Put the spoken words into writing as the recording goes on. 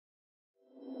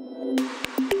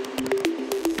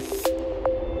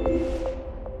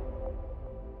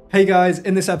Hey guys,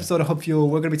 in this episode of HubFuel,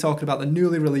 we're going to be talking about the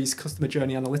newly released Customer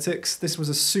Journey Analytics. This was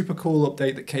a super cool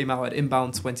update that came out at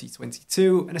Inbound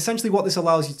 2022, and essentially what this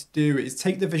allows you to do is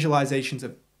take the visualizations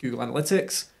of Google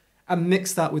Analytics and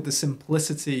mix that with the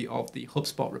simplicity of the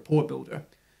HubSpot report builder.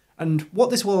 And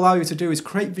what this will allow you to do is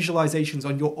create visualizations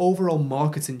on your overall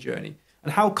marketing journey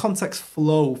and how contacts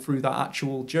flow through that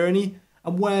actual journey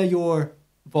and where your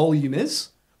volume is,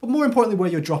 but more importantly, where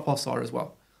your drop-offs are as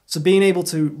well. So being able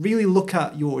to really look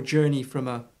at your journey from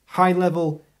a high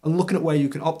level and looking at where you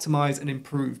can optimize and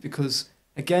improve, because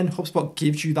again, HubSpot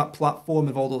gives you that platform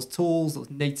of all those tools, those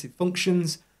native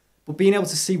functions, but being able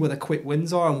to see where the quick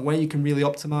wins are and where you can really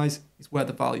optimize is where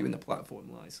the value in the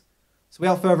platform lies. So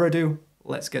without further ado,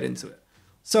 let's get into it.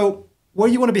 So where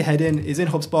you want to be heading is in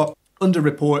HubSpot under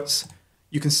reports.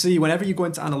 You can see whenever you go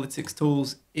into analytics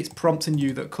tools, it's prompting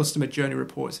you that customer journey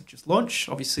reports have just launched.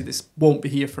 Obviously this won't be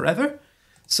here forever.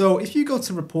 So if you go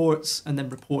to reports and then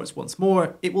reports once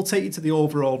more, it will take you to the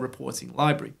overall reporting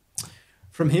library.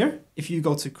 From here, if you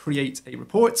go to create a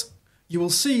report, you will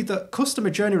see that customer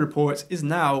journey report is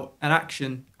now an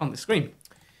action on the screen.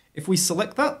 If we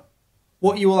select that,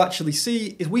 what you will actually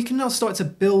see is we can now start to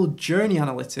build journey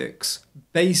analytics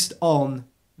based on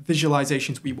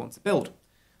visualizations we want to build.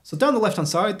 So down the left-hand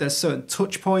side, there's certain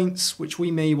touch points which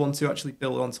we may want to actually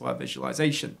build onto our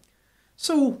visualization.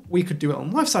 So we could do it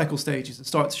on lifecycle stages and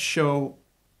start to show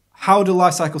how do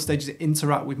lifecycle stages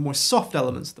interact with more soft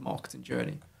elements of the marketing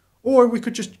journey. Or we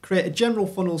could just create a general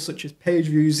funnel such as page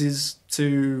views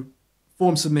to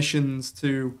form submissions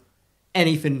to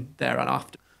anything there and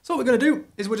after. So what we're going to do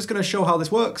is we're just going to show how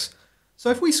this works. So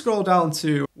if we scroll down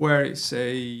to where it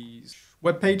says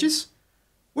web pages,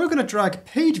 we're going to drag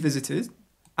page visited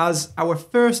as our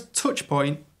first touch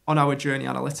point on our journey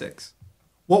analytics.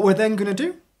 What we're then going to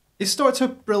do is start to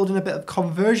build in a bit of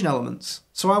conversion elements.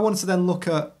 So I want to then look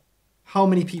at how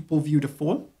many people viewed a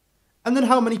form, and then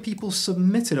how many people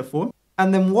submitted a form.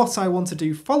 And then what I want to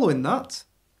do following that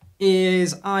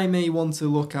is I may want to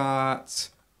look at,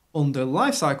 under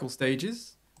lifecycle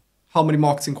stages, how many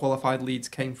marketing qualified leads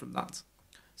came from that.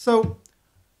 So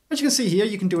as you can see here,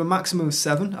 you can do a maximum of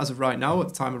 7 as of right now at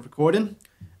the time of recording.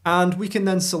 And we can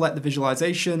then select the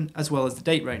visualization as well as the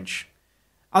date range.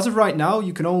 As of right now,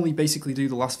 you can only basically do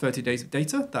the last 30 days of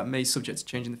data. That may subject to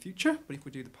change in the future, but if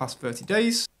we do the past 30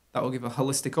 days, that will give a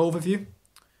holistic overview.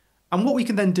 And what we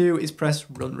can then do is press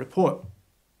Run Report.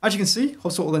 As you can see,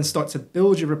 HubSpot will then start to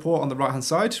build your report on the right-hand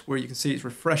side, where you can see it's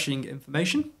refreshing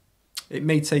information. It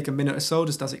may take a minute or so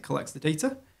just as it collects the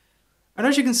data. And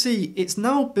as you can see, it's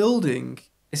now building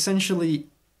essentially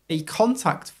a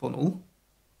contact funnel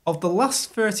of the last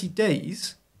 30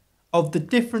 days of the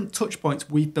different touch points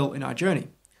we've built in our journey.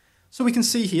 So we can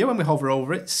see here when we hover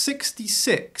over it,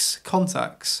 66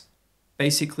 contacts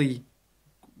basically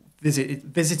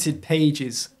visited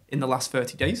pages in the last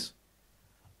 30 days.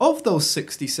 Of those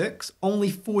 66, only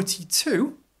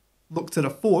 42 looked at a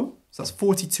form. So that's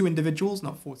 42 individuals,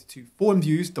 not 42 form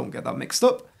views. Don't get that mixed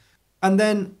up. And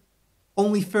then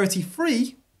only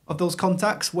 33 of those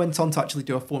contacts went on to actually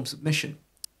do a form submission.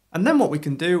 And then what we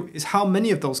can do is how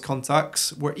many of those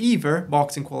contacts were either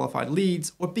marketing qualified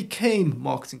leads or became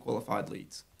marketing qualified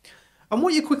leads. And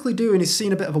what you're quickly doing is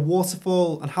seeing a bit of a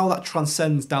waterfall and how that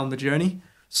transcends down the journey.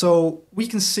 So we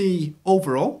can see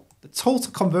overall, the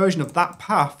total conversion of that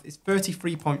path is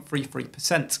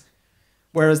 33.33%,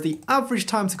 whereas the average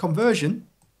time to conversion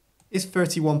is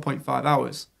 31.5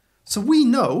 hours. So we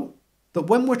know that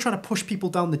when we're trying to push people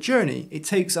down the journey, it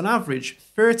takes on average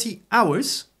 30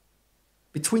 hours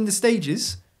between the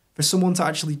stages for someone to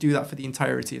actually do that for the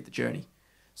entirety of the journey.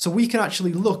 So we can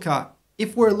actually look at,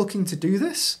 if we're looking to do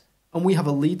this and we have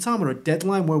a lead time or a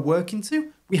deadline we're working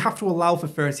to, we have to allow for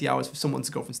 30 hours for someone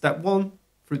to go from step 1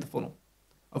 through the funnel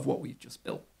of what we've just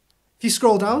built. If you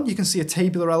scroll down, you can see a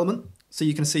tabular element. So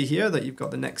you can see here that you've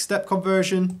got the next step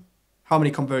conversion, how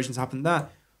many conversions happened there.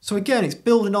 So again, it's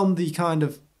building on the kind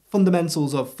of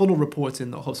fundamentals of funnel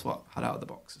reporting that HubSpot had out of the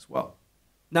box as well.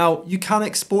 Now, you can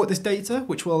export this data,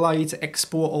 which will allow you to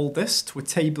export all this to a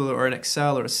tabular or an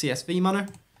Excel or a CSV manner.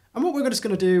 And what we're just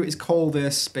going to do is call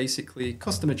this basically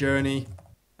customer journey,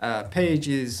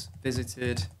 pages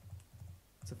visited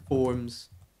to forms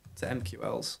to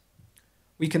MQLs.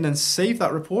 We can then save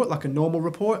that report like a normal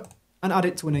report and add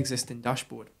it to an existing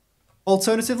dashboard.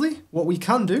 Alternatively, what we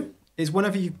can do is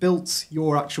whenever you've built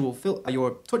your actual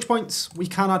your touch points, we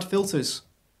can add filters.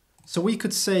 So we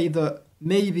could say that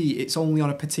maybe it's only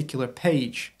on a particular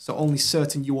page, so only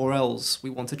certain URLs we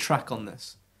want to track on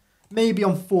this. Maybe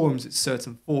on forms, it's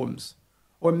certain forms.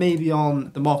 Or maybe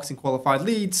on the marketing qualified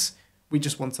leads, we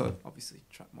just want to obviously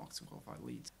track marketing qualified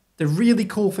leads. The really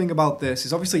cool thing about this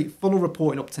is obviously funnel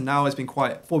reporting up to now has been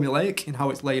quite formulaic in how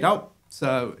it's laid out,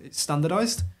 so it's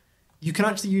standardized. You can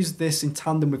actually use this in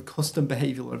tandem with custom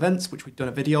behavioral events, which we've done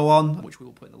a video on, which we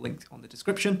will put in the link on the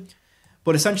description.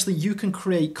 But essentially you can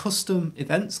create custom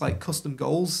events like custom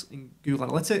goals in Google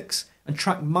Analytics and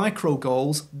track micro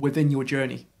goals within your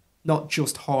journey, not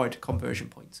just hard conversion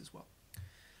points as well.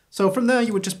 So from there,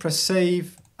 you would just press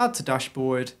save, add to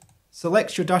dashboard,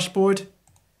 select your dashboard,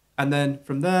 and then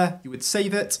from there you would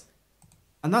save it.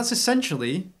 And that's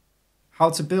essentially how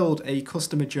to build a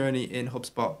customer journey in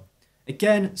HubSpot.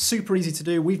 Again, super easy to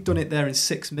do. We've done it there in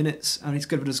 6 minutes and it's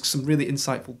given us some really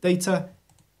insightful data.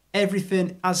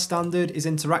 Everything as standard is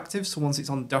interactive. So once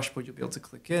it's on the dashboard, you'll be able to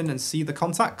click in and see the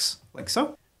contacts like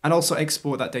so, and also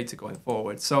export that data going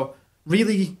forward. So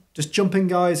really just jump in,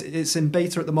 guys. It's in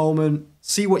beta at the moment.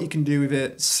 See what you can do with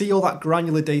it. See all that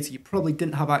granular data you probably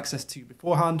didn't have access to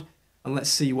beforehand. And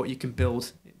let's see what you can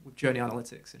build with Journey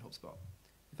Analytics in HubSpot.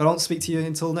 If I don't speak to you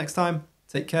until next time,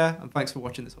 take care and thanks for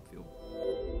watching this video.